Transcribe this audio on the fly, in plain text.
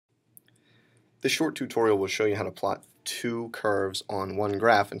This short tutorial will show you how to plot two curves on one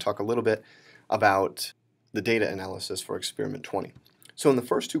graph and talk a little bit about the data analysis for experiment 20. So in the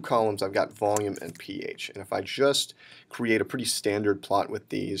first two columns I've got volume and pH, and if I just create a pretty standard plot with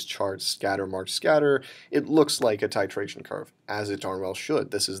these charts, scatter, march, scatter, it looks like a titration curve, as it darn well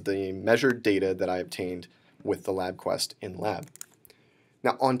should. This is the measured data that I obtained with the LabQuest in lab.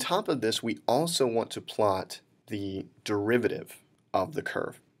 Now on top of this, we also want to plot the derivative of the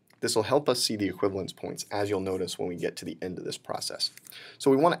curve. This will help us see the equivalence points, as you'll notice when we get to the end of this process. So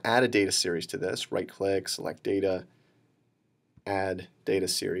we want to add a data series to this. Right-click, select Data, Add Data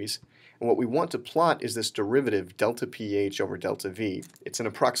Series. And what we want to plot is this derivative, delta pH over delta V. It's an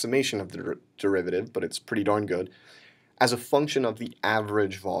approximation of the derivative, but it's pretty darn good, as a function of the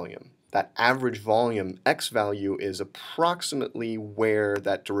average volume. That average volume, x value, is approximately where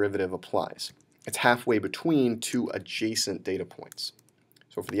that derivative applies. It's halfway between two adjacent data points.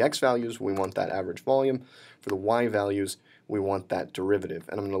 So for the x values, we want that average volume. For the y values, we want that derivative.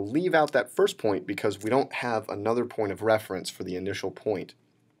 And I'm going to leave out that first point because we don't have another point of reference for the initial point.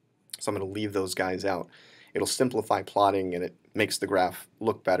 So I'm going to leave those guys out. It'll simplify plotting and it makes the graph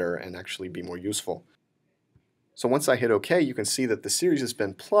look better and actually be more useful. So once I hit OK, you can see that the series has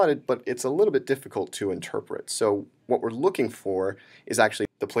been plotted, but it's a little bit difficult to interpret. So what we're looking for is actually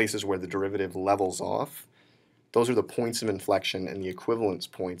the places where the derivative levels off. Those are the points of inflection and the equivalence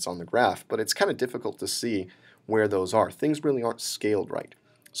points on the graph, but it's kind of difficult to see where those are. Things really aren't scaled right.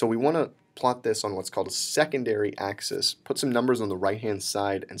 So we want to plot this on what's called a secondary axis, put some numbers on the right-hand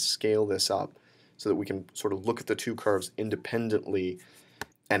side and scale this up so that we can sort of look at the two curves independently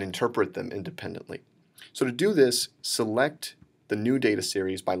and interpret them independently. So to do this, select the new data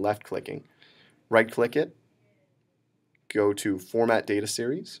series by left-clicking, right-click it, go to Format Data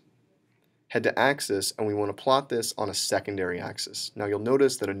Series, head to Axis, and we want to plot this on a secondary axis. Now you'll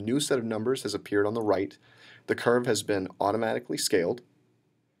notice that a new set of numbers has appeared on the right. The curve has been automatically scaled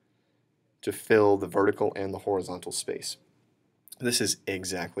to fill the vertical and the horizontal space. This is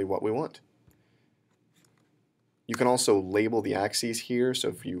exactly what we want. You can also label the axes here, so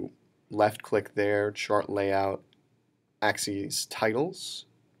if you left-click there, Chart Layout, Axes Titles,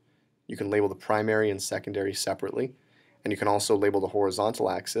 you can label the primary and secondary separately. And you can also label the horizontal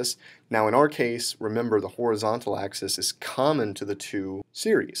axis. Now in our case, remember the horizontal axis is common to the two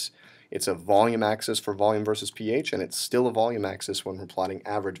series. It's a volume axis for volume versus pH, and it's still a volume axis when we're plotting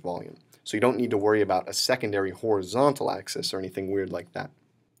average volume. So you don't need to worry about a secondary horizontal axis or anything weird like that.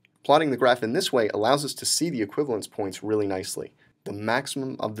 Plotting the graph in this way allows us to see the equivalence points really nicely. The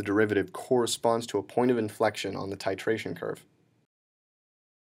maximum of the derivative corresponds to a point of inflection on the titration curve.